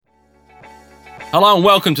Hello and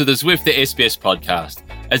welcome to the Zwift the SBS podcast.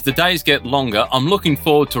 As the days get longer, I'm looking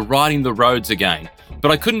forward to riding the roads again.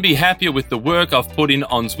 But I couldn't be happier with the work I've put in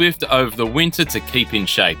on Zwift over the winter to keep in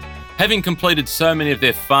shape. Having completed so many of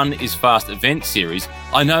their Fun is Fast event series,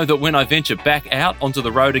 I know that when I venture back out onto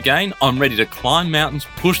the road again, I'm ready to climb mountains,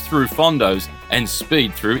 push through fondos, and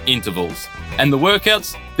speed through intervals. And the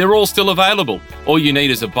workouts, they're all still available. All you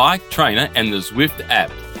need is a bike, trainer, and the Zwift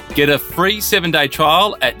app. Get a free 7-day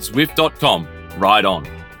trial at Zwift.com. Ride on.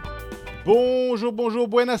 Bonjour,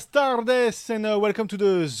 buenas tardes, and welcome to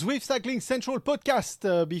the Zwift Cycling Central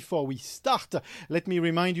Podcast. Before we start, let me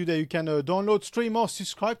remind you that you can download, stream, or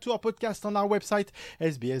subscribe to our podcast on our website,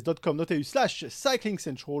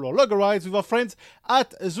 sbs.com.au/cyclingcentral, or log a ride with our friends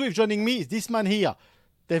at Zwift. Joining me is this man here,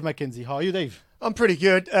 Dave Mackenzie. How are you, Dave? I'm pretty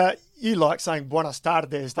good. You like saying buenas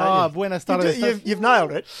tardes, don't you? Buenas tardes. You've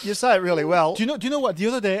nailed it. You say it really well. Do you know what? The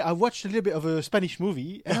other day, I watched a little bit of a Spanish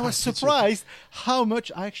movie, and I was surprised how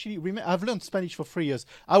much I actually remember. I've learned Spanish for 3 years.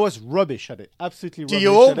 I was rubbish at it. Absolutely rubbish. Do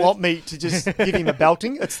you all want me to just give him a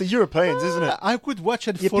belting? It's the Europeans, isn't it? I could watch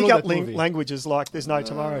and you follow pick up that movie. languages like there's no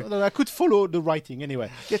tomorrow. I could follow the writing anyway.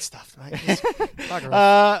 Get stuffed, mate.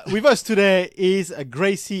 With us today is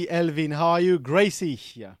Gracie Elvin. How are you, Gracie?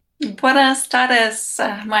 Yeah. Buenas tardes.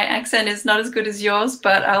 My accent is not as good as yours,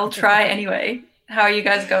 but I'll try anyway. How are you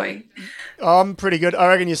guys going? I'm pretty good. I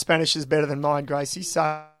reckon your Spanish is better than mine, Gracie,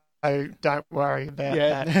 so don't worry about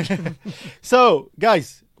that. So,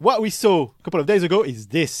 guys, what we saw a couple of days ago is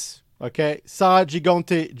this. Okay, Sarah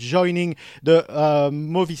Gigante joining the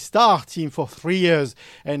Movistar team for 3 years.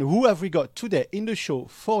 And who have we got today in the show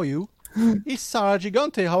for you is Sarah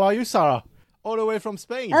Gigante. How are you, Sarah? All the way from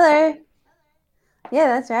Spain. Hello. Yeah,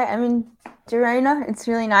 that's right. I'm in Girona. It's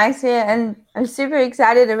really nice here, and I'm super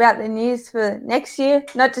excited about the news for next year.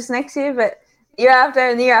 Not just next year, but year after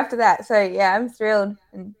and the year after that. So yeah, I'm thrilled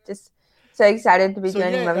and just so excited to be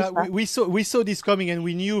joining Movistar. We saw this coming, and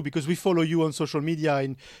we knew because we follow you on social media,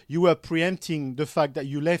 and you were preempting the fact that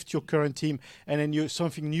you left your current team, and then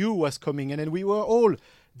something new was coming, and then we were all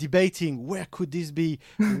debating where could this be,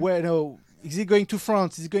 Is he going to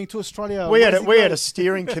France? Is he going to Australia? We had a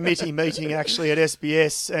steering committee meeting actually at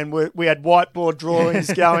SBS, and we had whiteboard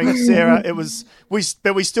drawings going, Sarah.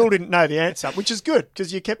 But we still didn't know the answer, which is good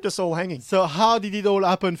because you kept us all hanging. So how did it all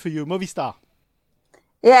happen for you, Movistar?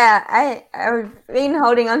 Yeah, I've been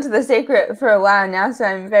holding on to the secret for a while now, so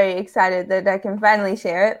I'm very excited that I can finally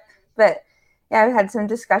share it. But yeah, I've had some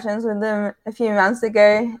discussions with them a few months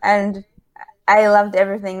ago, and I loved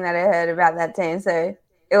everything that I heard about that team. So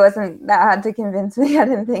it wasn't that hard to convince me, I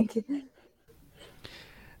didn't think.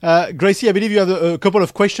 Gracie, I believe you have a couple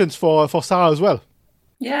of questions for Sarah as well.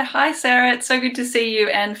 Yeah, hi Sarah. It's so good to see you.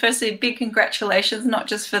 And firstly, big congratulations, not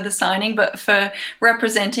just for the signing, but for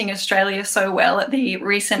representing Australia so well at the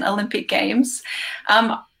recent Olympic Games.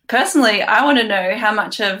 Personally, I want to know how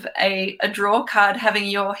much of a draw card having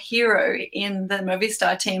your hero in the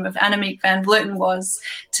Movistar team of Annemiek van Vleuten was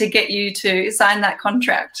to get you to sign that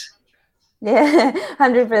contract. Yeah,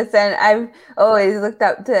 100%. I've always looked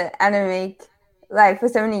up to Annemiek for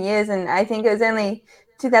so many years, and I think it was only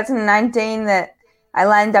 2019 that I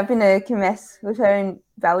lined up in a kermesse with her in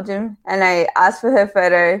Belgium, and I asked for her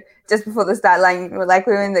photo just before the start line. We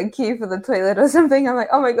were in the queue for the toilet or something. I'm like,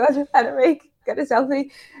 oh my gosh, Annemiek, got a selfie.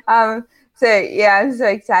 So yeah, I'm so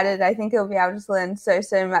excited. I think I'll be able to learn so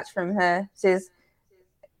much from her. She's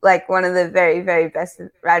one of the very, very best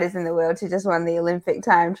riders in the world. She just won the Olympic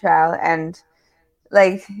time trial, and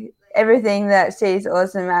everything that she's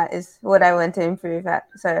awesome at is what I want to improve at.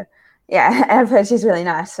 So yeah, I've heard she's really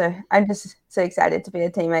nice. So I'm just so excited to be a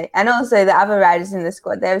teammate. And also the other riders in the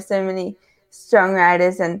squad, there are so many strong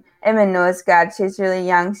riders, and Emma Norsgaard, she's really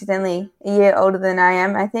young. She's only a year older than I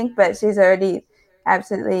am, I think, but she's already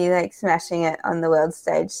absolutely smashing it on the world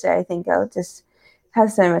stage. So I think I'll just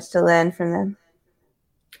have so much to learn from them.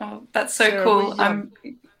 Oh, that's so cool. I'm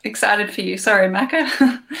excited for you. Sorry, Macca.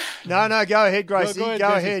 No, go ahead, Gracie. Go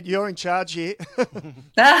go ahead. You're in charge here.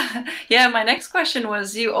 Yeah, my next question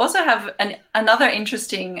was, you also have another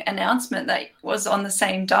interesting announcement that was on the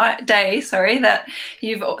same day, that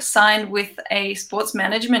you've signed with a sports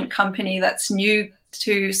management company that's new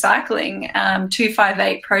to cycling,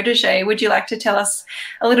 258 Protégé. Would you like to tell us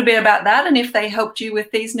a little bit about that and if they helped you with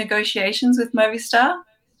these negotiations with Movistar?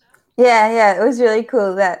 Yeah, it was really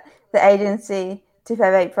cool that the agency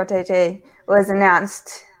 258 Protégé was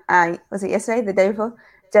announced, was it yesterday, the day before,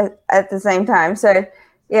 just at the same time. So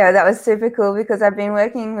yeah, that was super cool because I've been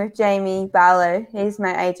working with Jamie Barlow. He's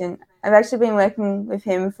my agent. I've actually been working with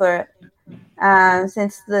him for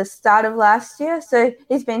since the start of last year. So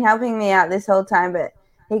he's been helping me out this whole time, but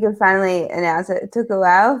he could finally announce it. It took a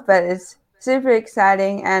while, but it's super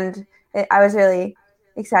exciting, and I was really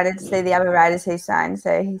excited to see the other riders who signed.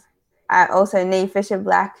 So he's also Nee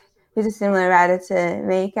Fisher-Black, who's a similar rider to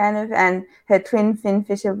me, kind of, and her twin Finn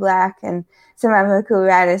Fisher-Black, and some other cool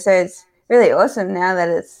riders. So it's really awesome now that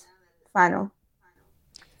it's final.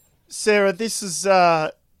 Sarah, this is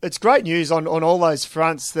it's great news on all those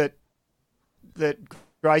fronts that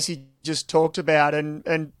Gracie just talked about,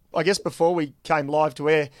 and I guess before we came live to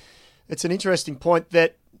air, it's an interesting point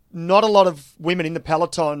that not a lot of women in the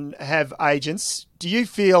peloton have agents. Do you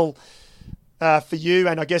feel for you,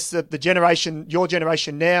 and I guess the generation, your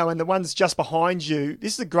generation now, and the ones just behind you,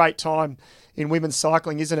 this is a great time in women's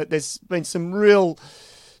cycling, isn't it? There's been some real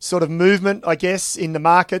sort of movement, I guess, in the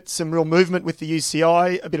market, some real movement with the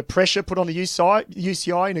UCI, a bit of pressure put on the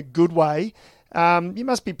UCI in a good way. You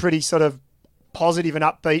must be pretty sort of positive and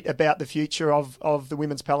upbeat about the future of the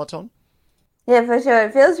women's peloton. Yeah, for sure.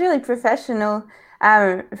 It feels really professional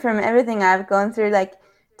from everything I've gone through. Like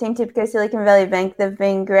Team Tipico Silicon Valley Bank, they've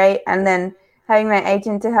been great. And then having my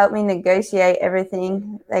agent to help me negotiate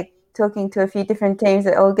everything, like talking to a few different teams,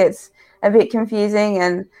 it all gets a bit confusing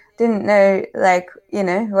and didn't know, like, you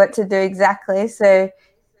know, what to do exactly. So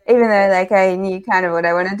even though like I knew kind of what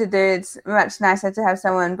I wanted to do, it's much nicer to have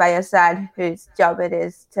someone by your side whose job it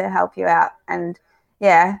is to help you out. And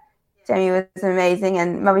yeah, Jamie was amazing,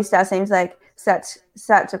 and Movistar seems like such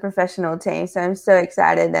a professional team. So I'm so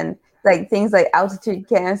excited, and like things like altitude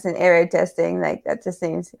camps and aero testing, like that just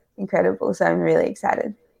seems incredible. So I'm really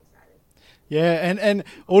excited. Yeah, and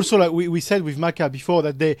also like we said with Macka before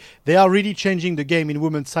that they are really changing the game in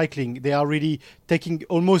women's cycling. They are really taking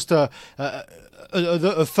almost a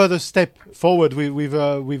further step forward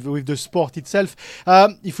with the sport itself.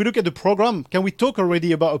 If we look at the program, can we talk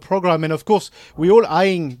already about a program? And of course, we're all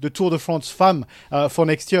eyeing the Tour de France Femmes for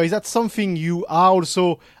next year. Is that something you are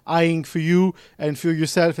also eyeing for you and for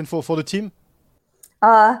yourself and for the team?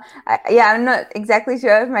 I'm not exactly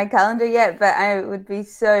sure of my calendar yet, but I would be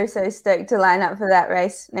so stoked to line up for that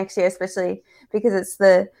race next year, especially because it's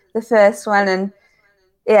the first one. And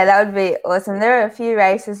yeah, that would be awesome. There are a few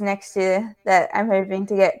races next year that I'm hoping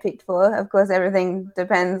to get picked for. Of course, everything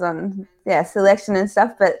depends on selection and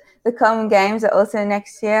stuff, but the Common Games are also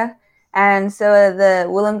next year, and so are the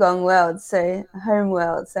Wollongong Worlds, so home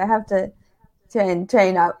worlds. So I have to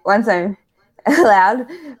train up once I'm allowed.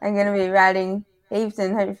 I'm going to be riding heaps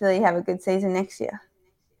and hopefully have a good season next year.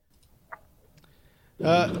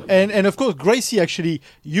 And of course, Gracie, actually,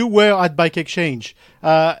 you were at Bike Exchange.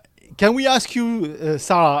 Can we ask you,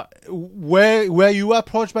 Sarah, where you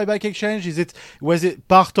approached by Bike Exchange? Was it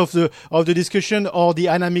part of the discussion, or the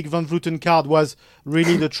Annemiek van Vleuten card was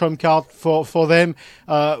really the trump card for them?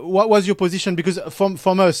 What was your position? Because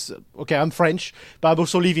from us, okay, I'm French, but I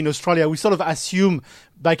also live in Australia. We sort of assume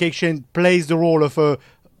Bike Exchange plays the role of a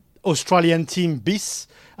Australian team BIS.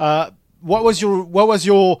 What was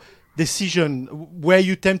your decision? Were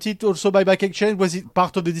you tempted also by Bike Exchange? Was it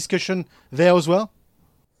part of the discussion there as well?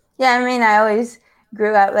 Yeah, I mean, I always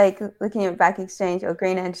grew up like looking at Bike Exchange or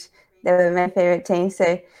Green Edge. They were my favorite team.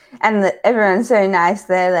 So, and everyone's so nice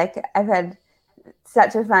there. Like I've had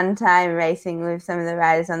such a fun time racing with some of the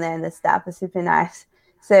riders on there, and the staff are super nice.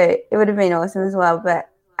 So it would have been awesome as well.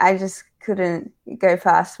 But I just couldn't go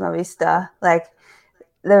past Movistar. Like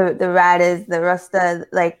the riders, the roster,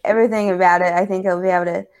 like everything about it. I think I'll be able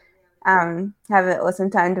to have an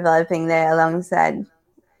awesome time developing there alongside,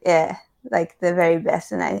 like the very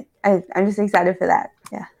best, and I'm just excited for that.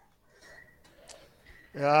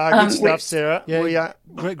 Good stuff, Sarah. Yeah.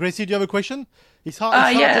 Gracie, do you have a question? It's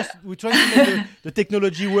hard. We're trying to make the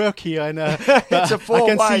technology work here, and it's a I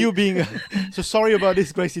can see you being so sorry about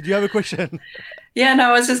this, Gracie. Do you have a question? Yeah, no,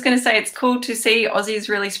 I was just going to say it's cool to see Aussies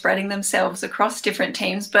really spreading themselves across different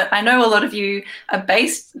teams, but I know a lot of you are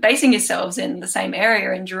basing yourselves in the same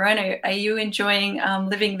area in Girona. Are you enjoying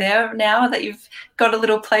living there now that you've got a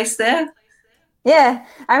little place there? Yeah,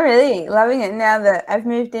 I'm really loving it now that I've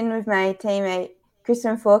moved in with my teammate,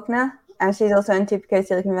 Kristen Faulkner, and she's also in Tipico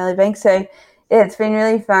Silicon Valley Bank. So yeah, it's been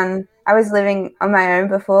really fun. I was living on my own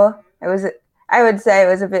before. I would say it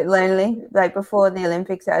was a bit lonely. Like before the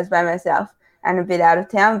Olympics, I was by myself and a bit out of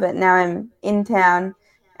town, but now I'm in town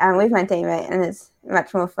with my teammate, and it's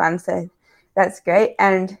much more fun. So that's great.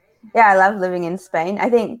 And yeah, I love living in Spain. I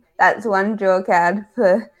think that's one draw card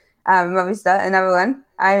for Movistar. Another one,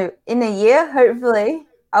 in a year, hopefully,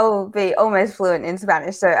 I will be almost fluent in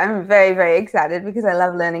Spanish. So I'm very, very excited because I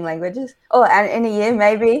love learning languages. Oh, and in a year,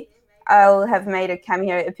 maybe I'll have made a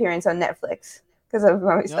cameo appearance on Netflix. because of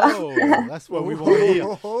Movistar. Oh, that's what we want to hear.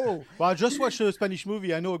 Well, I just watched a Spanish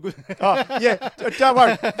movie. I know a good. Oh, yeah. Don't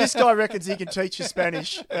worry. This guy reckons he can teach you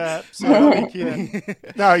Spanish. No,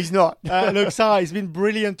 he's not. Look, Sarah, it's been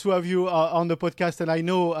brilliant to have you on the podcast, and I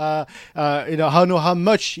know, how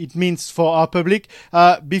much it means for our public.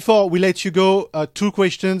 Before we let you go, 2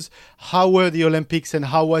 questions: how were the Olympics, and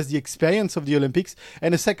how was the experience of the Olympics?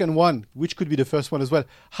 And a second one, which could be the first one as well: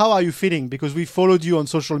 how are you feeling? Because we followed you on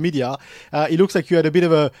social media. It looks like you had a bit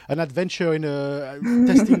of an adventure in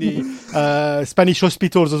testing the Spanish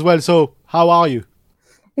hospitals as well. So how are you?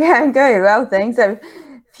 Yeah, I'm going well, thanks. I've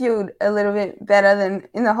fueled a little bit better than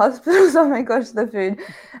in the hospitals. Oh my gosh, the food.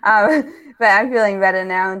 But I'm feeling better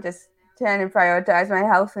now and just trying to prioritize my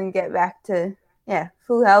health and get back to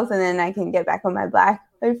full health, and then I can get back on my bike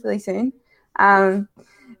hopefully soon.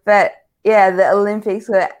 But yeah, the Olympics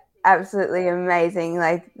were absolutely amazing,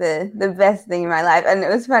 like the best thing in my life. And it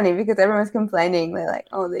was funny because everyone was complaining. They're like,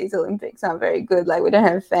 oh, these Olympics aren't very good, like we don't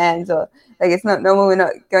have fans, or like it's not normal, we're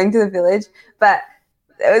not going to the village. But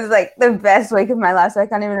it was like the best week of my life, so I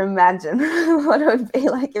can't even imagine what it would be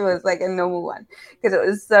like if it was like a normal one, because it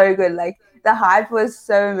was so good. Like the hype was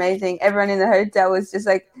so amazing. Everyone in the hotel was just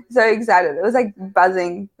like so excited. It was like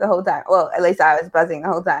buzzing the whole time. Well, at least I was buzzing the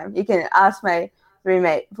whole time. You can ask my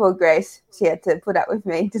roommate, poor Grace, she had to put up with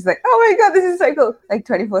me, just like, oh my god, this is so cool, like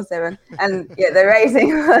 24/7. And yeah, the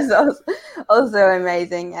racing was also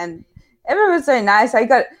amazing, and everyone was so nice. I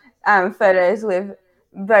got photos with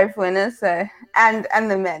both winners, so and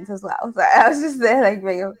the men's as well. So I was just there like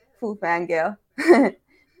being a full fangirl.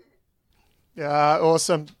 Yeah,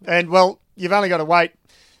 awesome. And well, you've only got to wait.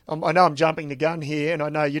 I know I'm jumping the gun here, and I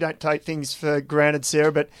know you don't take things for granted,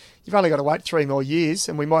 Sarah, but you've only got to wait 3 more years,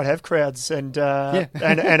 and we might have crowds and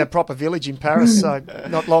a proper village in Paris. So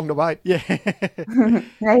not long to wait. Yeah.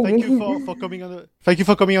 Thank you for coming on. Thank you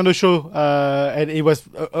for coming on the show, and it was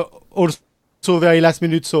also very last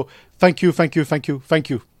minute. So thank you. Thank you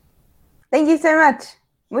so much.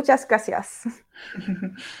 Muchas gracias.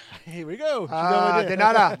 Here we go. De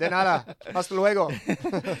nada. Hasta luego.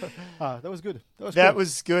 That was good. That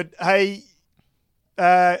was good. Hey,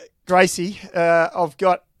 Gracie, I've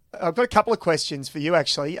got a couple of questions for you,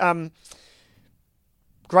 actually.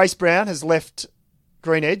 Grace Brown has left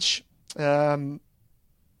Green Edge. Sarah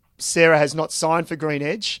has not signed for Green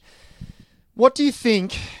Edge. What do you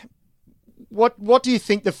think? What do you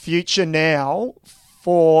think the future now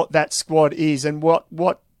for that squad is, and what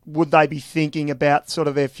would they be thinking about sort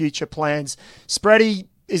of their future plans? Spratty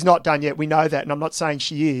is not done yet. We know that, and I'm not saying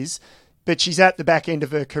she is, but she's at the back end of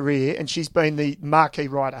her career, and she's been the marquee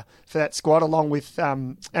rider for that squad, along with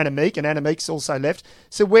Annemiek, and Annemiek's also left.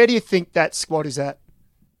 So where do you think that squad is at?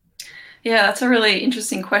 Yeah, that's a really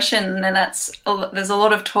interesting question, and there's a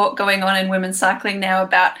lot of talk going on in women's cycling now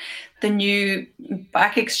about the new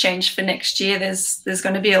bike exchange for next year. There's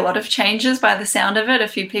going to be a lot of changes by the sound of it, a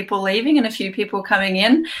few people leaving and a few people coming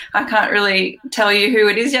in. I can't really tell you who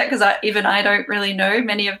it is yet, because I don't really know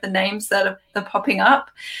many of the names that are popping up.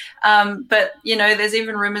 But, there's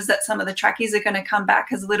even rumours that some of the trackies are going to come back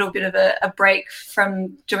as a little bit of a break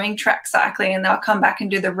from doing track cycling, and they'll come back and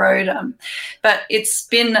do the road. But it's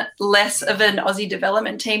been less of an Aussie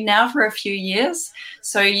development team now for a few years.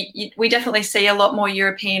 So we definitely see a lot more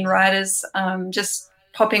European riders just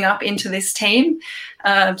popping up into this team.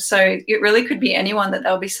 So it really could be anyone that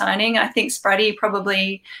they'll be signing. I think Spratty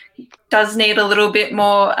probably does need a little bit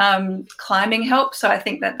more climbing help. So I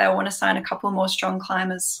think that they'll want to sign a couple more strong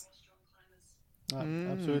climbers.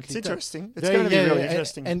 Absolutely. It's interesting. It's going to be really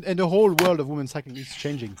interesting. And the whole world of women's cycling is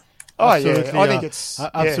changing. Absolutely, I think it's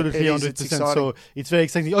absolutely 100%. So it's very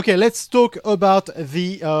exciting. Okay, let's talk about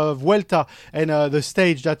the Vuelta and the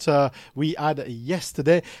stage that we had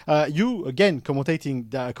yesterday. You again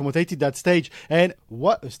commentated that stage, and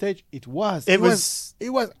what a stage it was! It was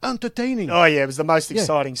entertaining. Oh yeah, it was the most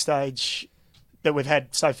exciting stage that we've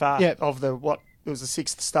had so far. Yeah. It was the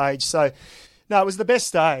 6th stage. So. No, it was the best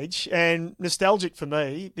stage, and nostalgic for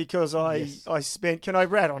me because I spent. Can I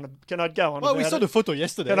go on? Well, we saw the photo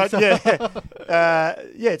yesterday.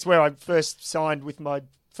 It's where I first signed with my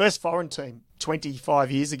first foreign team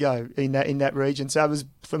 25 years ago in that region. So it was,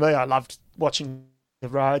 for me, I loved watching the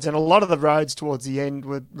roads, and a lot of the roads towards the end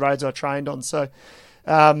were roads I trained on. So,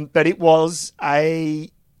 but it was a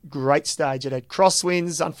great stage. It had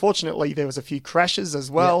crosswinds. Unfortunately, there was a few crashes as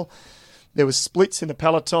well. Yeah. There was splits in the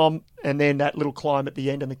peloton, and then that little climb at the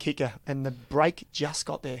end and the kicker, and the break just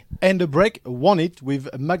got there. And the break won it with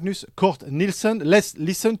Magnus Cort Nielsen. Let's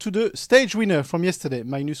listen to the stage winner from yesterday,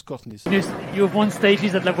 Magnus Cort Nielsen. You've won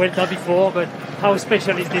stages at La Vuelta before, but how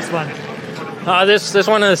special is this one? This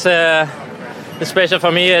one is special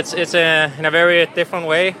for me. It's in a very different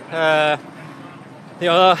way. The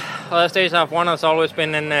other stages I've won has always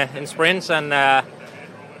been in sprints, and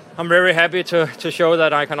I'm very happy to show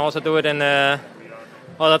that I can also do it in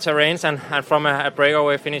other terrains and from a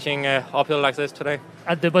breakaway finishing uphill like this today.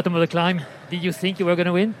 At the bottom of the climb, did you think you were going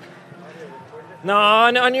to win? No,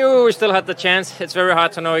 I knew we still had the chance. It's very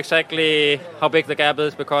hard to know exactly how big the gap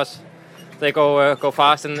is because they go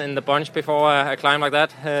fast in the bunch before a climb like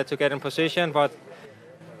that to get in position. But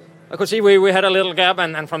I could see we had a little gap,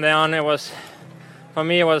 and from there on, for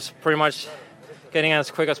me it was pretty much getting as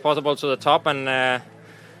quick as possible to the top, and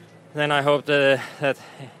then I hoped that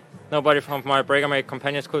nobody from my breakamate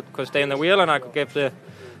companions could stay in the wheel, and I could get the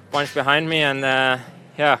bunch behind me, and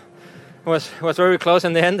it was very close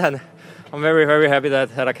in the end, and I'm very, very happy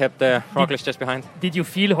that I kept Roglič just behind. Did you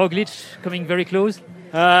feel Roglič coming very close?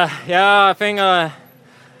 I think I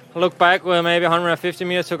looked back with maybe 150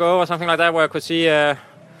 meters to go or something like that, where I could see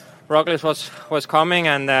Roglič was coming,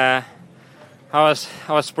 and I was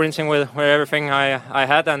sprinting with everything I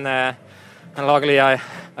had, and luckily I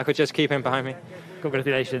could just keep him behind me.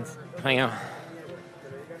 Congratulations. Thank you.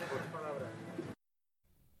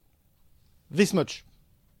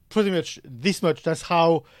 Pretty much this much. That's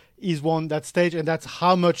how he's won that stage, and that's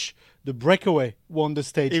how much the breakaway won the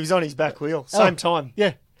stage. He was on his back wheel, same time.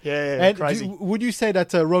 Yeah. Yeah, crazy. Would you say that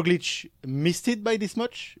Roglič missed it by this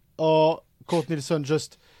much, or Kort Nilsson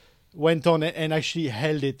just went on and actually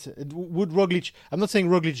held it? Would Roglič? I'm not saying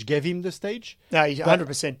Roglič gave him the stage. No, he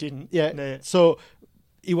 100% didn't. Yeah. No. So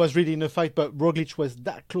he was really in a fight, but Roglič was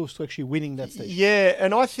that close to actually winning that stage. Yeah,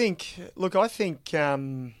 and I think I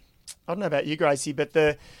don't know about you, Gracie, but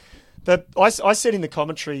I said in the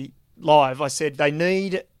commentary live, I said they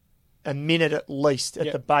need a minute at least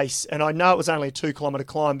at the base. And I know it was only a 2-kilometre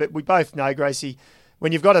climb, but we both know, Gracie,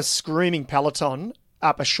 when you've got a screaming peloton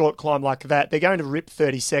up a short climb like that, they're going to rip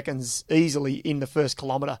 30 seconds easily in the first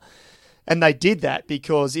kilometre. And they did that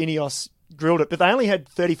because Ineos drilled it, but they only had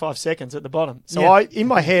 35 seconds at the bottom. So in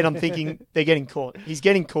my head, I'm thinking they're getting caught. He's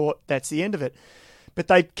getting caught. That's the end of it. But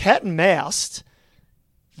they cat and moused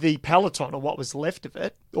the peloton, or what was left of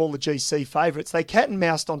it, all the GC favourites. They cat and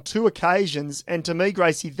moused on 2 occasions. And to me,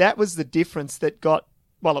 Gracie, that was the difference it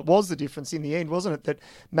was the difference in the end, wasn't it? That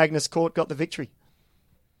Magnus Kort got the victory.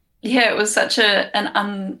 Yeah, it was such an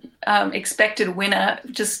unexpected winner.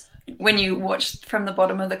 Just when you watched from the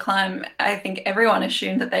bottom of the climb, I think everyone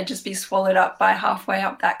assumed that they'd just be swallowed up by halfway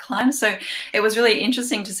up that climb. So it was really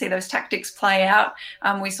interesting to see those tactics play out.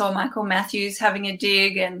 We saw Michael Matthews having a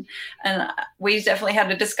dig, and we definitely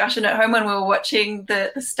had a discussion at home when we were watching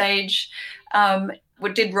the stage.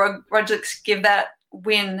 Did Roglič give that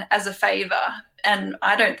win as a favour? And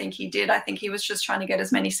I don't think he did. I think he was just trying to get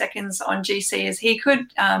as many seconds on GC as he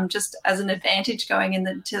could, just as an advantage going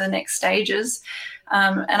into the next stages.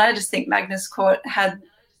 And I just think Magnus Kort had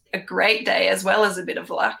a great day as well as a bit of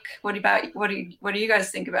luck. What do you guys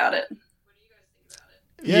think about it?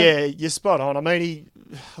 Yeah, you're spot on. I mean,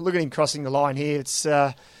 look at him crossing the line here. It's,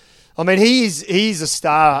 he's a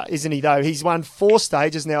star, isn't he? Though he's won 4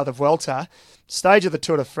 stages now of the Vuelta. Stage of the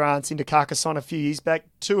Tour de France into Carcassonne a few years back,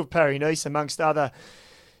 2 of Paris-Nice amongst other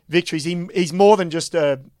victories. He's more than just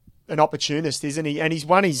an opportunist, isn't he? And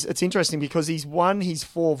it's interesting because he's won his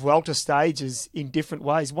 4 Vuelta stages in different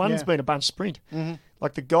ways. One's been a bunch sprint. Mm-hmm.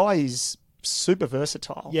 Like the guy is super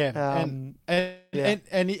versatile. Yeah,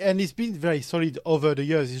 and he's been very solid over the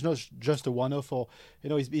years. He's not just a one-off, or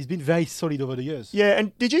he's been very solid over the years. Yeah,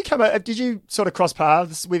 and did you sort of cross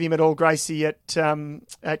paths with him at all, Gracie,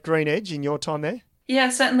 at Green Edge in your time there? Yeah,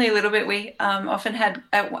 certainly a little bit. We often had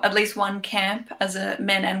at least one camp as a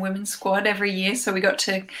men and women's squad every year, so we got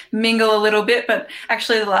to mingle a little bit. But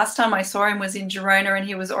actually the last time I saw him was in Girona, and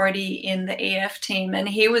he was already in the EF team, and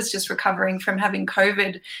he was just recovering from having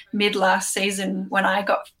COVID mid last season when I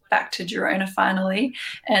got back to Girona finally,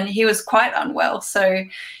 and he was quite unwell. So,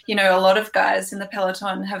 a lot of guys in the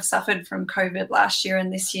peloton have suffered from COVID last year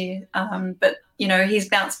and this year, but he's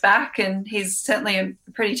bounced back, and he's certainly a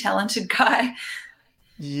pretty talented guy.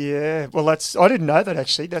 Yeah, well, I didn't know that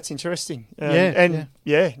actually. That's interesting. He's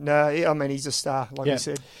a star, like you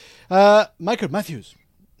said. Michael Matthews,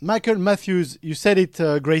 you said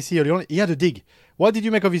it, Gracie, earlier on. He had a dig. What did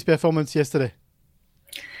you make of his performance yesterday?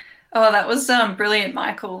 Oh, that was brilliant,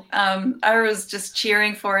 Michael. I was just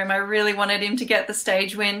cheering for him. I really wanted him to get the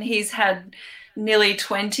stage win. He's had nearly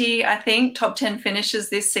 20, I think, top 10 finishes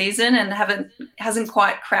this season and hasn't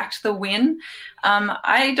quite cracked the win.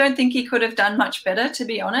 I don't think he could have done much better, to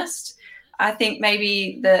be honest. I think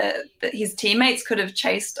maybe his teammates could have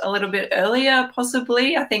chased a little bit earlier,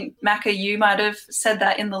 possibly. I think Macka, you might have said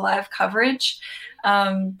that in the live coverage.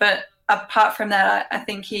 But apart from that, I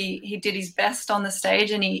think he did his best on the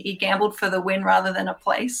stage, and he gambled for the win rather than a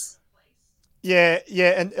place. Yeah,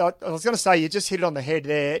 and I was going to say, you just hit it on the head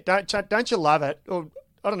there. Don't you love it? Or,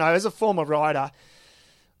 I don't know, as a former rider,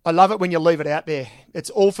 I love it when you leave it out there. It's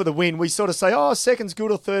all for the win. We sort of say, oh, second's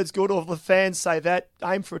good or third's good, or the fans say that,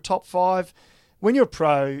 aim for a top 5. When you're a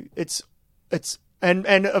pro, it's and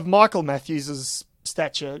of Michael Matthews'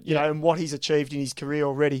 stature, you know, and what he's achieved in his career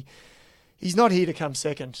already, he's not here to come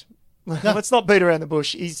second. No. Let's not beat around the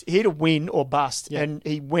bush. He's here to win or bust, and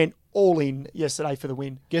he went all in yesterday for the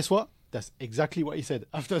win. Guess what? That's exactly what he said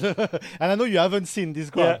after and I know you haven't seen this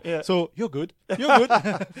graph, so you're good. You're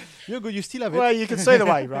good. You're good. You still have it. Well, you can see the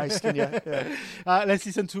way he raced, can you? Yeah. Let's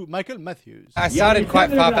listen to Michael Matthews. I started quite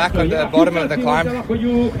far back on the bottom of the climb.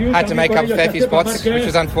 Had to make up a fair few spots, which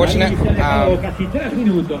was unfortunate.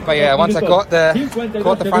 But yeah, once I caught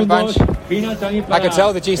the front bunch, I could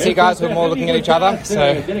tell the GC guys were more looking at each other. So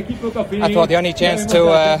I thought the only chance to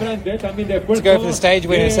go for the stage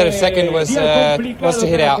win instead of second was to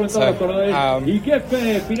hit out. So. I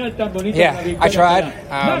tried.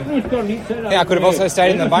 I could have also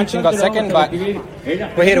stayed in the bunch and got second, but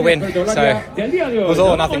we're here to win. So it was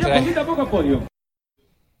all or nothing today.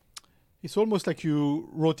 It's almost like you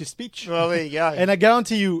wrote a speech. Well, there you go. And I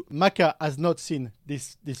guarantee you, Macka has not seen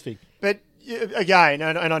this thing. But again,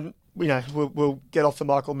 and we'll get off the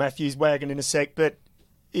Michael Matthews wagon in a sec, but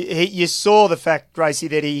you saw the fact, Gracie,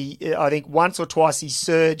 that I think once or twice he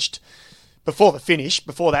surged before the finish,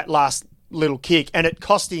 before that last little kick, and it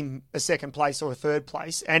cost him a second place or a third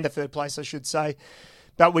place, and a third place, I should say.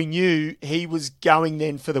 But we knew he was going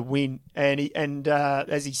then for the win, and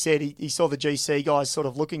as he said, he saw the GC guys sort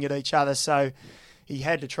of looking at each other, so he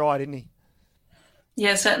had to try, didn't he?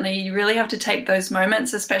 Yeah, certainly. You really have to take those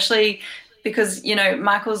moments, especially because, you know,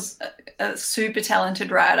 Michael's a super talented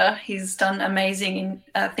rider. He's done amazing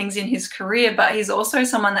things in his career, but he's also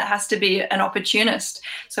someone that has to be an opportunist.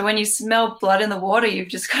 So when you smell blood in the water, you've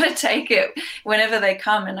just got to take it whenever they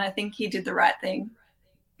come. And I think he did the right thing.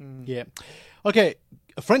 Yeah. Okay.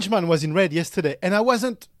 A Frenchman was in red yesterday, and I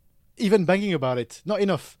wasn't even banging about it. Not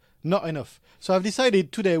enough. So I've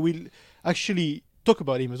decided today we'll actually talk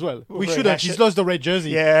about him as well. We should have. He's lost the red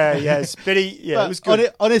jersey. Yes. But it was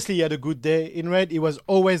good. Honestly, he had a good day in red. It was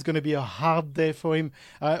always going to be a hard day for him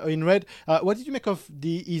in red. What did you make of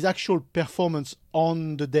his actual performance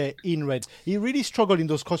on the day in red? He really struggled in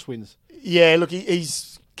those crosswinds. Yeah, look,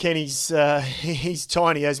 he's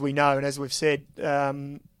tiny, as we know, and as we've said.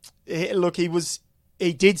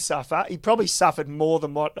 He did suffer. He probably suffered more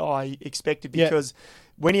than what I expected because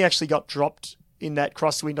when he actually got dropped in that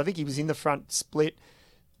crosswind, I think he was in the front split,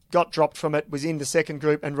 got dropped from it, was in the second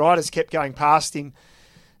group, and riders kept going past him.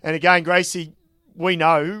 And again, Gracie, we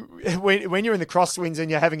know when you're in the crosswinds and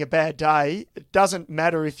you're having a bad day, it doesn't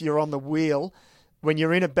matter if you're on the wheel. When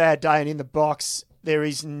you're in a bad day and in the box, there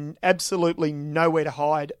is absolutely nowhere to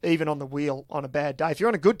hide, even on the wheel on a bad day. If you're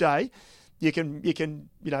on a good day, you can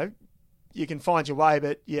find your way.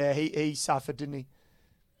 But yeah, he suffered, didn't he?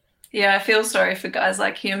 Yeah, I feel sorry for guys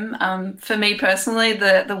like him. For me personally,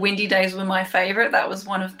 the windy days were my favourite. That was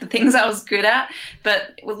one of the things I was good at.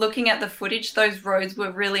 But looking at the footage, those roads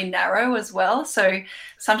were really narrow as well. So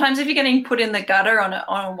sometimes if you're getting put in the gutter on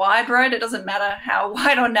a wide road, it doesn't matter how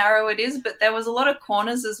wide or narrow it is. But there was a lot of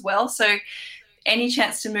corners as well. So any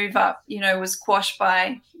chance to move up, was quashed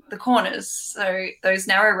by the corners. So those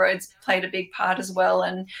narrow roads played a big part as well.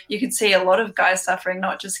 And you could see a lot of guys suffering,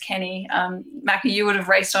 not just Kenny. Macka, you would have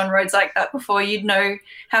raced on roads like that before. You'd know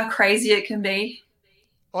how crazy it can be.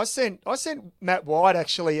 I sent Matt White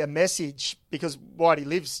actually a message because Whitey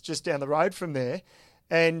lives just down the road from there.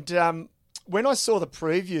 And when I saw the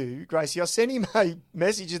preview, Gracie, I sent him a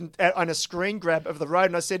message on a screen grab of the road.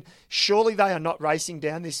 And I said, surely they are not racing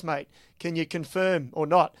down this, mate. Can you confirm or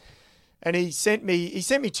not? And he sent me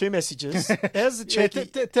 2 messages. How's the cheeky?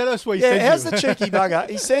 Tell us what he sent you. How's the cheeky bugger?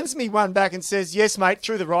 He sends me one back and says, yes, mate,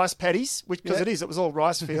 through the rice paddies, because it was all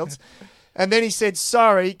rice fields. And then he said,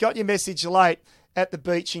 sorry, got your message late at the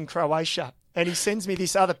beach in Croatia. And he sends me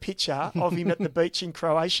this other picture of him at the beach in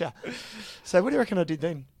Croatia. So what do you reckon I did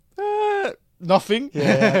then? Nothing.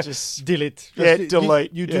 Yeah, just delete.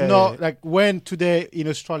 Delete. You do not, like when today in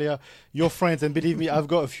Australia, your friends, and believe me, I've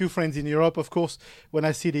got a few friends in Europe, of course, when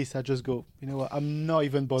I see this, I just go, you know what, I'm not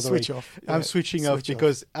even bothering. Switch off. I'm switching off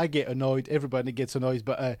because I get annoyed. Everybody gets annoyed,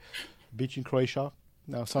 but beach in Croatia,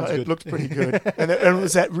 no, sounds good. It looked pretty good. and it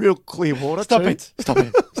was that real clear water. Stop it.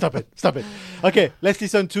 Okay, let's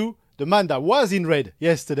listen to the man that was in red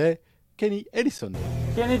yesterday, Kenny Ellison.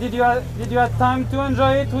 Kenny, did you have time to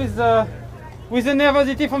enjoy it with with the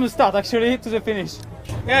nervosity from the start, actually, to the finish.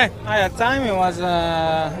 Yeah, at the time it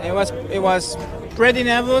was pretty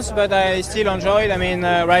nervous, but I still enjoyed. I mean,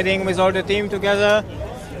 riding with all the team together.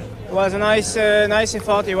 It was a nice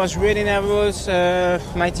effort. He was really nervous.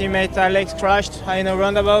 My teammate Alex crashed in a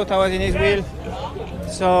roundabout. I was in his wheel,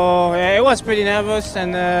 so it was pretty nervous.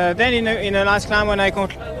 And then in the last climb,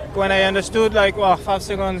 when I understood 5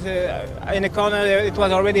 seconds in the corner, it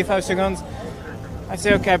was already 5 seconds. I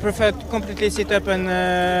say, okay, I prefer to completely sit up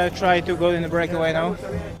and try to go in the breakaway now.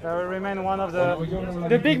 That will remain one of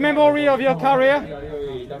the big memory of your career.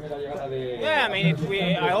 Yeah, I mean,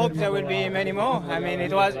 I hope there will be many more. I mean,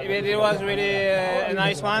 it was really a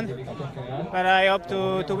nice one. But I hope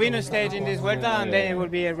to win a stage in this Vuelta, and then it will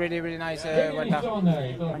be a really, really nice Vuelta.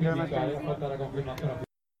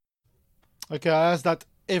 Okay, I ask that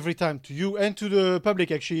every time to you and to the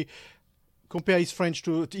public, actually. Compare his French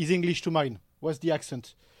to his English to mine. What's the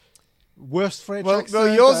accent? Worst French accent?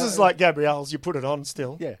 Well, yours is like Gabrielle's. You put it on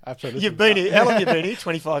still. Yeah, absolutely. You've been here. How long have you been here?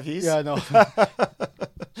 25 years? Yeah, no.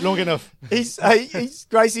 Long enough. He's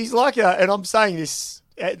Gracie's like and I'm saying this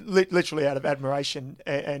literally out of admiration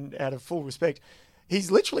and out of full respect.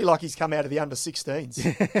 He's literally like he's come out of the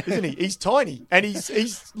under-16s, isn't he? He's tiny, and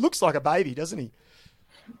he's looks like a baby, doesn't he?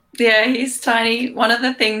 Yeah, he's tiny. One of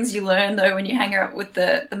the things you learn, though, when you hang out with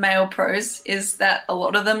the male pros is that a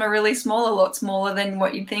lot of them are really small, a lot smaller than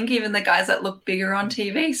what you'd think, even the guys that look bigger on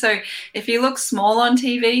TV. So if he looks small on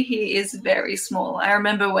TV, he is very small. I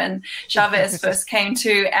remember when Chavez first came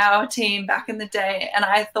to our team back in the day, and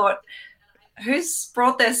I thought, who's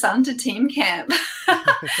brought their son to team camp?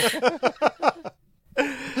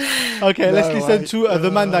 Okay, let's listen to the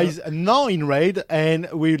man that is now in red, and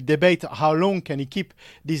we'll debate how long can he keep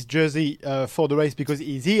this jersey for the race, because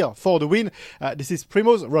he's here for the win. This is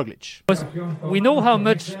Primož Roglič. We know how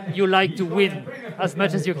much you like to win as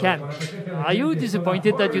much as you can. Are you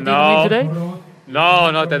disappointed that you didn't win today? No,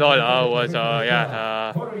 not at all.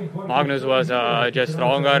 Magnus was just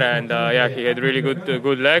stronger, and he had really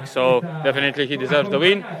good legs, so definitely he deserves the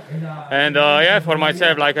win. And for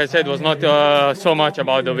myself, like I said, was not so much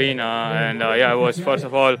about the win, it was first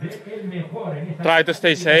of all try to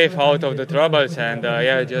stay safe out of the troubles, and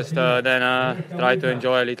just then try to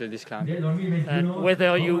enjoy a little this climb. And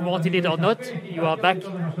whether you wanted it or not, you are back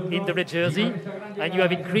in the red jersey, and you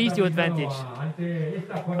have increased your advantage.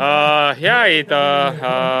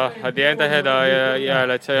 At the end I had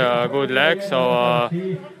a good leg, so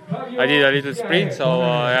I did a little sprint,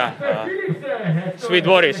 sweet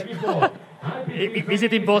worries. Is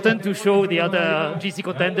it important to show the other GC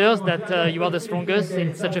contenders that you are the strongest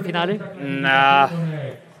in such a finale? Nah.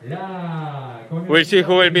 We'll see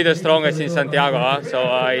who will be the strongest in Santiago. So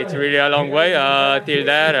it's really a long way till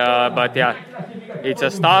there, but it's a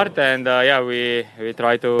start, and we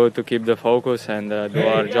try to keep the focus and do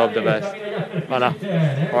our job the best.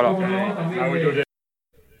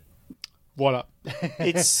 Voila.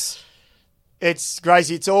 It's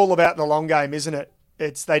Gracie. It's all about the long game, isn't it?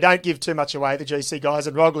 They don't give too much away, the GC guys,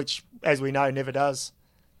 and Roglič, as we know, never does.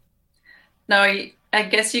 No, I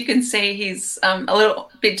guess you can see he's a little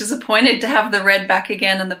bit disappointed to have the red back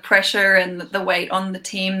again, and the pressure and the weight on the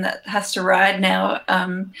team that has to ride now,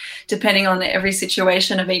 depending on every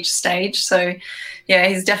situation of each stage. So,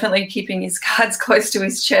 he's definitely keeping his cards close to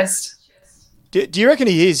his chest. Do you reckon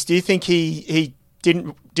he is? Do you think he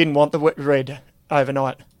didn't want the red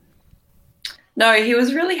overnight? No, he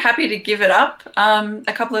was really happy to give it up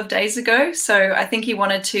a couple of days ago. So I think he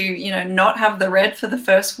wanted to, not have the red for the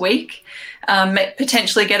first week,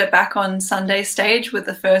 potentially get it back on Sunday stage with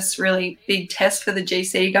the first really big test for the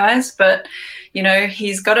GC guys. But,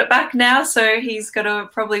 he's got it back now, so he's got to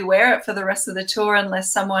probably wear it for the rest of the tour unless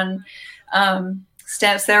someone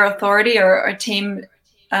stamps their authority or a team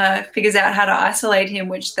figures out how to isolate him,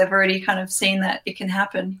 which they've already kind of seen that it can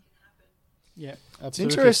happen. Yeah. It's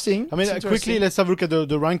interesting. I mean, quickly, let's have a look at the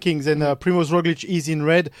rankings. And Primož Roglič is in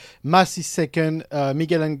red. Mas is second.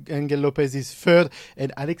 Miguel Angel Lopez is third.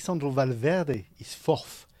 And Alexandro Valverde is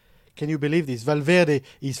fourth. Can you believe this? Valverde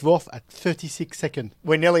is fourth at 36 seconds.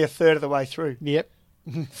 We're nearly a third of the way through. Yep.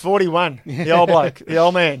 41. The old bloke. The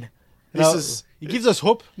old man. He gives us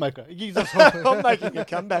hope, Macka. He gives us hope. I'm making a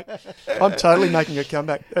comeback. I'm totally making a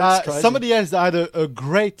comeback. That's crazy. Somebody else that had a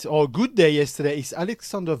great or good day yesterday is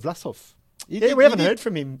Alexander Vlasov. We haven't heard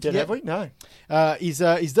from him yet, have we? No. He's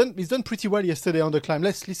done pretty well yesterday on the climb.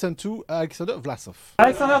 Let's listen to Alexander Vlasov.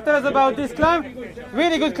 Alexander, tell us about this climb.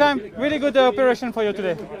 Really good climb. Really good operation for you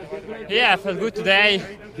today. Yeah, I felt good today.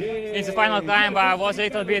 It's the final climb, but I was a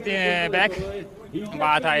little bit back.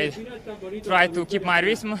 But I tried to keep my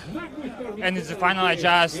rhythm. And it's the final, I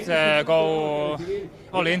just go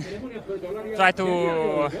all in. Try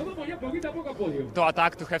to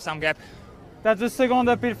attack, to have some gap. That's the second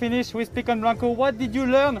uphill finish with Pic and Blanco. What did you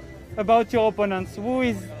learn about your opponents? Who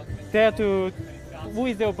is the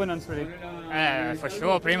opponent really? For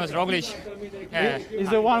sure, Primož Roglič. Is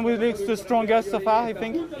the one who looks the strongest so far, I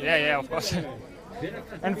think? Yeah, of course.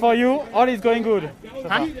 And for you, all is going good so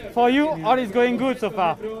far? For you, all is going good so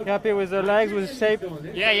far? You happy with the legs, with the shape?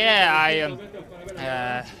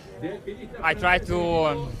 Yeah. I try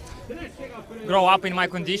to grow up in my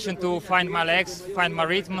condition, to find my legs, find my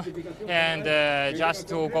rhythm, and just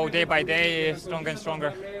to go day by day stronger and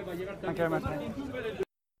stronger. Thank you very much.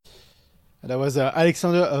 That was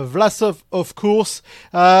Alexander Vlasov, of course.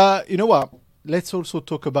 You know what? Let's also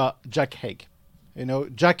talk about Jack Haig. You know,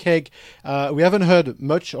 Jack Haig, we haven't heard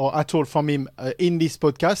much or at all from him in this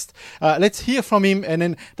podcast. Let's hear from him, and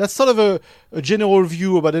then that's sort of a general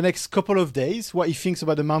view about the next couple of days, what he thinks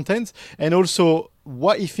about the mountains, and also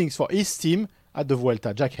what he thinks for his team at the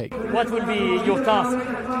Vuelta. Jack Haig. What will be your task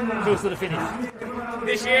close to the finish?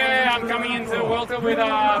 This year I'm coming into the Vuelta with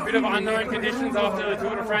a bit of unknown conditions after the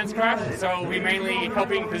Tour de France crash, so we're mainly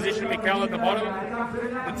helping position Mikel at the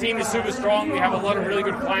bottom. The team is super strong, we have a lot of really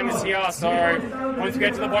good climbers here, so once we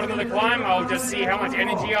get to the bottom of the climb I'll just see how much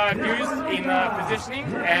energy I've used in positioning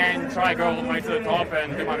and try to go all the way to the top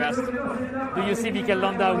and do my best. Do you see Mikel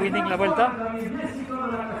Landa winning La Vuelta?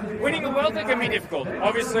 Winning the Vuelta can be difficult.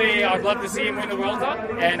 Obviously, I'd love to see him win the Vuelta,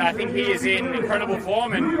 and I think he is in incredible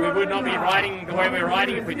form, and we would not be riding the way we're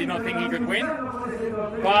riding if we did not think he could win.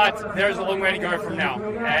 But there's a long way to go from now,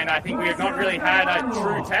 and I think we have not really had a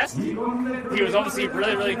true test. He was obviously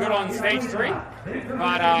really, really good on stage 3,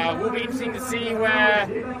 but will be interesting to see where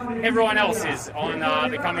everyone else is on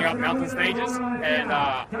the coming up mountain stages. And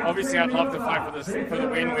obviously, I'd love to fight for the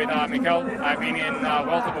win with Mikel. I've been in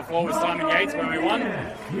Vuelta before with Simon Yates when we won,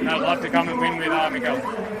 and I'd love to come and win with Mikel.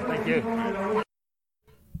 Thank you.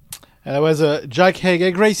 And that was Jack Haig. Hey,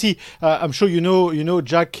 Gracie, I'm sure you know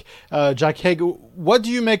Jack Haig. What do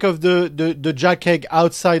you make of the Jack Haig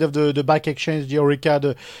outside of the bike exchange, the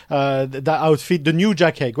Orica, the outfit, the new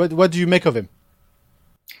Jack Haig? What do you make of him?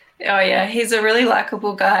 Oh yeah, he's a really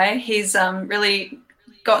likable guy. He's really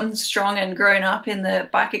gotten strong and grown up in the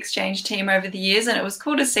bike exchange team over the years, and it was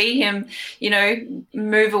cool to see him,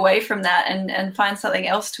 move away from that and find something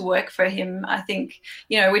else to work for him. I think,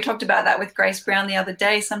 we talked about that with Grace Brown the other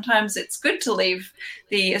day. Sometimes it's good to leave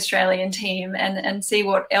the Australian team and see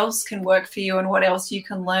what else can work for you and what else you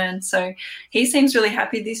can learn. So he seems really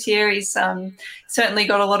happy this year. He's certainly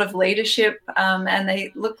got a lot of leadership, and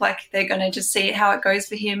they look like they're going to just see how it goes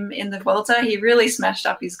for him in the Vuelta. He really smashed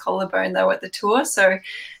up his collarbone though at the Tour, so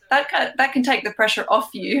that can take the pressure off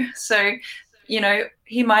you. So,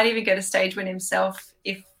 he might even get a stage win himself.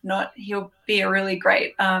 If not, he'll be a really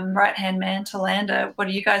great right-hand man to Landa. What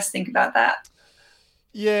do you guys think about that?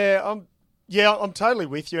 Yeah, I'm totally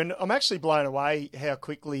with you, and I'm actually blown away how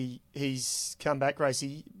quickly he's come back,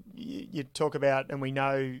 Gracie. You talk about, and we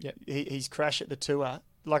know he's crashed at the Tour.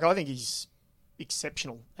 Like, I think he's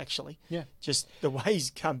exceptional, actually. Yeah. Just the way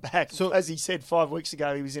he's come back. So, as he said 5 weeks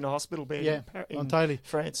ago, he was in a hospital bed in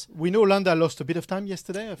France. We know Landa lost a bit of time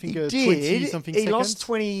yesterday. I think 20-something seconds. He lost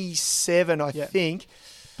 27, I think.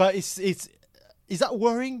 But is that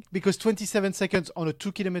worrying? Because 27 seconds on a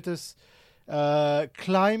 2 kilometers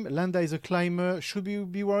climb, Landa is a climber. Should we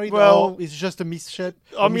be worried? Well, it's just a mishap.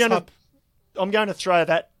 I'm going to throw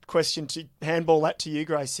that question to handball that to you,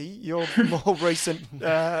 Gracie. You're more recent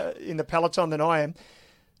in the peloton than I am.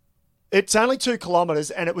 It's only 2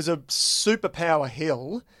 kilometres and it was a superpower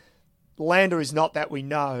hill. Landa is not, that we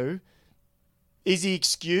know. Is he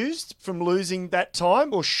excused from losing that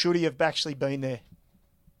time, or should he have actually been there?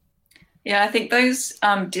 Yeah, I think those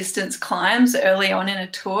distance climbs early on in a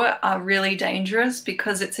tour are really dangerous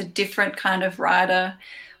because it's a different kind of rider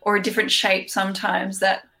or a different shape sometimes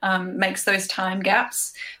that makes those time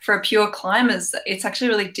gaps. For pure climbers, it's actually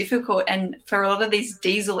really difficult. And for a lot of these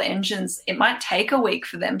diesel engines, it might take a week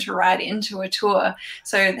for them to ride into a tour.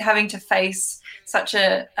 So having to face such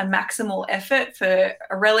a maximal effort for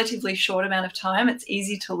a relatively short amount of time, it's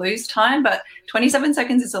easy to lose time. But 27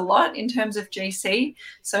 seconds is a lot in terms of GC.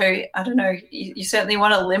 So I don't know, you certainly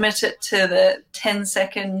want to limit it to the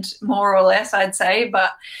 10-second more or less, I'd say.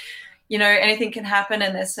 But anything can happen,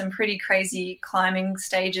 and there's some pretty crazy climbing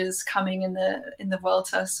stages coming in the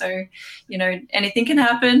Vuelta. So, anything can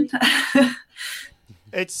happen.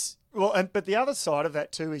 But the other side of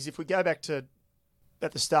that too is, if we go back to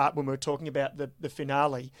at the start when we were talking about the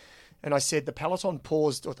finale, and I said the peloton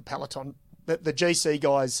paused, or the GC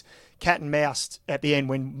guys cat and moused at the end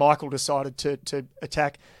when Michael decided to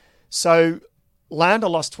attack. So Landa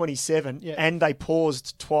lost 27 Yeah. and they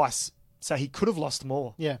paused twice. So he could have lost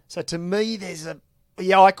more. Yeah. So to me,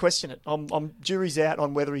 I question it. I'm jury's out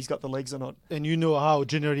on whether he's got the legs or not. And you know how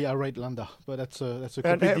generally I rate Landa, but that's a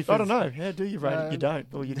complete different. I don't know. How do you rate it? You don't,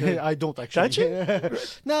 or you do? I don't actually. Don't you?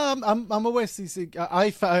 No, I'm always. And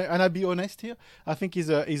I'll be honest here. I think he's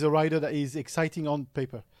a rider that is exciting on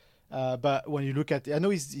paper, but when you look at, I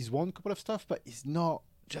know he's won a couple of stuff, but he's not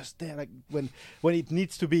just there. Like when it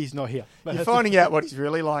needs to be, he's not here. But you're finding out what he's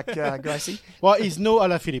really like, Gracie. Well, he's no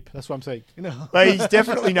Alaphilippe. That's what I'm saying. Well, he's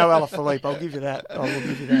definitely no Alaphilippe. I'll give you that. I will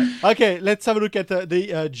give you that. Okay, let's have a look at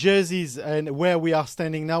the jerseys and where we are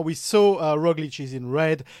standing now. We saw Roglič is in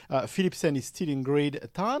red, Philipsen is still in green,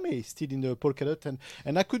 Tarame is still in the polka dot,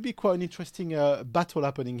 and that could be quite an interesting battle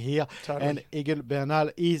happening here. Totally. And Egil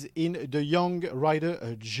Bernal is in the young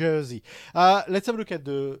rider jersey. Let's have a look at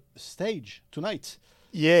the stage tonight.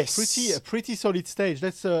 Yes. Pretty solid stage.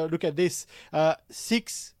 Let's look at this.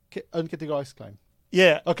 6 uncategorized climb.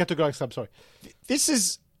 Yeah. Oh, categorized climb, sorry.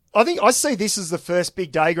 I think I see this as the first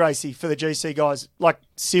big day, Gracie, for the GC guys. Like,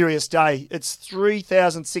 serious day. It's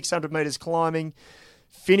 3,600 metres climbing,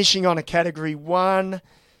 finishing on a Category 1.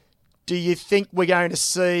 Do you think we're going to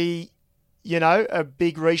see, a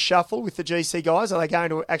big reshuffle with the GC guys? Are they going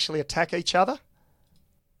to actually attack each other?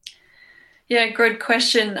 Yeah, good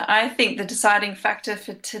question. I think the deciding factor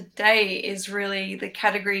for today is really the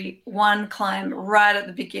Category 1 climb right at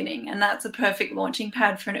the beginning. And that's a perfect launching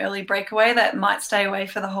pad for an early breakaway that might stay away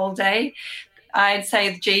for the whole day. I'd say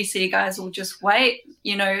the GC guys will just wait,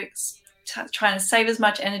 trying to save as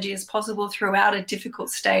much energy as possible throughout a difficult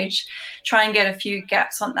stage. Try and get a few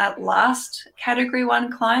gaps on that last Category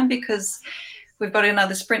 1 climb, because we've got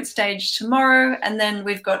another sprint stage tomorrow, and then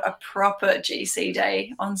we've got a proper GC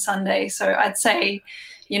day on Sunday. So I'd say,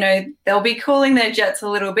 they'll be cooling their jets a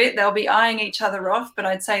little bit. They'll be eyeing each other off, but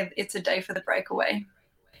I'd say it's a day for the breakaway.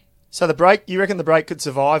 So you reckon the break could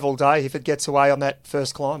survive all day if it gets away on that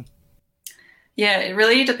first climb? Yeah, it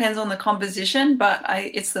really depends on the composition, but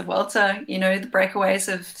it's the Vuelta. The breakaways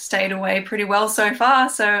have stayed away pretty well so far,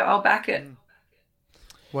 so I'll back it.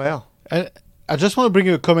 Wow. I just want to bring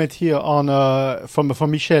you a comment here on from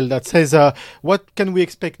Michel that says, what can we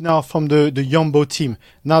expect now from the Jumbo team?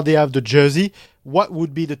 Now they have the jersey. What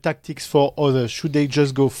would be the tactics for others? Should they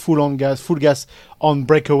just go full gas on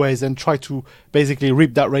breakaways and try to basically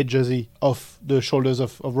rip that red jersey off the shoulders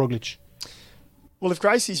of Roglič? Well, if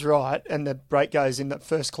Gracie's right and the break goes in that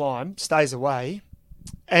first climb, stays away,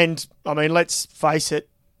 and let's face it,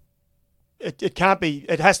 it can't be.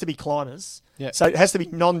 It has to be climbers. Yeah. So it has to be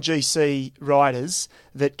non-GC riders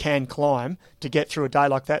that can climb to get through a day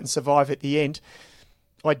like that and survive at the end.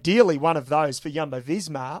 Ideally, one of those for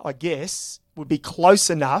Jumbo-Visma, I guess, would be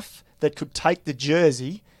close enough that could take the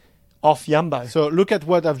jersey off Jumbo. So look at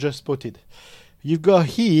what I've just spotted. You've got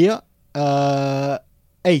here 8th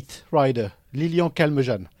rider, Lilian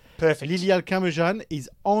Calmejean. Perfect. Lilian Calmejean is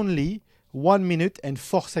only 1 minute and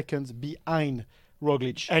 4 seconds behind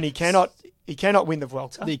Roglič. And he cannot win the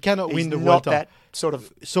Vuelta. He cannot win the He's Vuelta. not that sort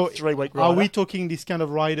of 3-week rider. Are we talking this kind of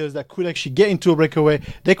riders that could actually get into a breakaway?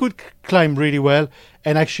 They could climb really well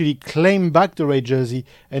and actually claim back the red jersey,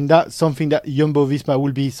 and that's something that Jumbo-Visma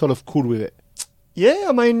will be sort of cool with it.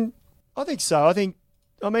 Yeah, I think so.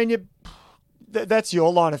 That's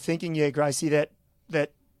your line of thinking, yeah, Gracie, that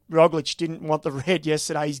Roglič didn't want the red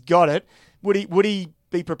yesterday. He's got it. Would he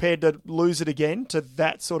be prepared to lose it again to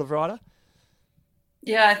that sort of rider?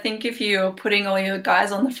 Yeah, I think if you're putting all your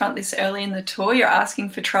guys on the front this early in the tour, you're asking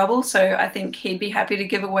for trouble. So I think he'd be happy to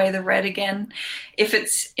give away the red again if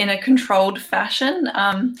it's in a controlled fashion.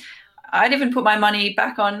 I'd even put my money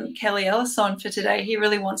back on Kelly Ellison for today. He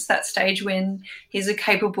really wants that stage win. He's a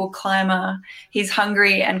capable climber. He's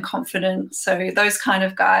hungry and confident. So those kind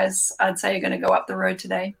of guys, I'd say, are going to go up the road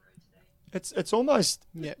today. It's almost,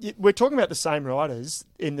 we're talking about the same riders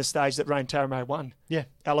in the stage that Rein Taramay won. Yeah.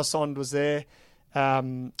 Ellison was there.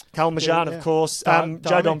 Calmejean, of course,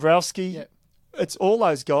 Joe Dombrowski. Yeah. It's all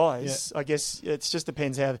those guys. Yeah. I guess it just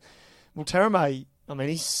depends how. Well, Taramay,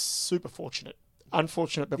 he's super fortunate.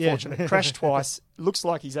 Unfortunate but fortunate. Crashed twice. Looks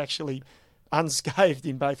like he's actually unscathed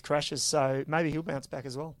in both crashes, so maybe he'll bounce back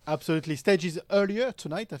as well. Absolutely. Stage is earlier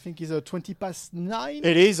tonight. I think it's 9:20.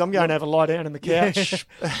 It is. I'm going to have a lie down in the couch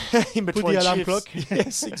in between Put the alarm shifts. clock.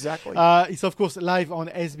 Yes, exactly. It's, of course, live on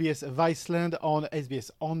SBS Viceland, on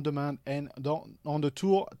SBS On Demand, and on the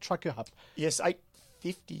Tour Tracker app. Yes,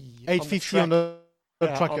 8:50. 8:50 on the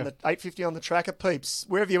tracker. On the 8:50 on the tracker, peeps.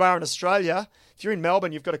 Wherever you are in Australia, if you're in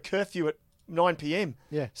Melbourne, you've got a curfew at 9 p.m.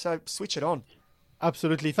 Yeah. So switch it on.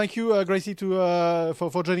 Absolutely. Thank you, Gracie,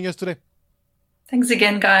 for joining us today. Thanks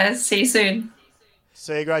again, guys. See you soon.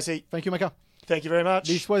 See you, Gracie. Thank you, Macka. Thank you very much.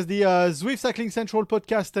 This was the Zwift Cycling Central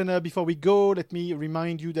podcast. And before we go, let me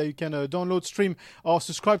remind you that you can download, stream, or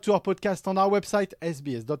subscribe to our podcast on our website,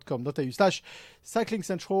 sbs.com.au/Cycling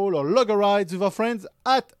Central, or log a ride with our friends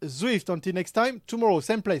at Zwift. Until next time, tomorrow,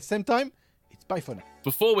 same place, same time. It's bye for now.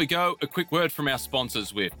 Before we go, a quick word from our sponsor,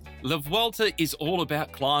 Zwift. La Vuelta is all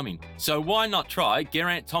about climbing, so why not try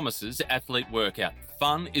Geraint Thomas's athlete workout?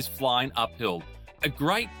 Fun is flying uphill. A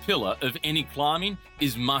great pillar of any climbing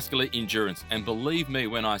is muscular endurance, and believe me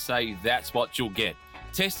when I say that's what you'll get.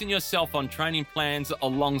 Testing yourself on training plans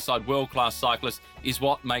alongside world-class cyclists is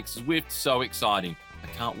what makes Zwift so exciting. I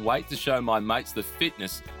can't wait to show my mates the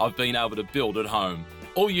fitness I've been able to build at home.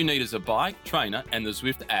 All you need is a bike, trainer, and the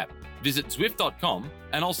Zwift app. Visit Zwift.com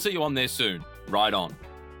and I'll see you on there soon. Ride on.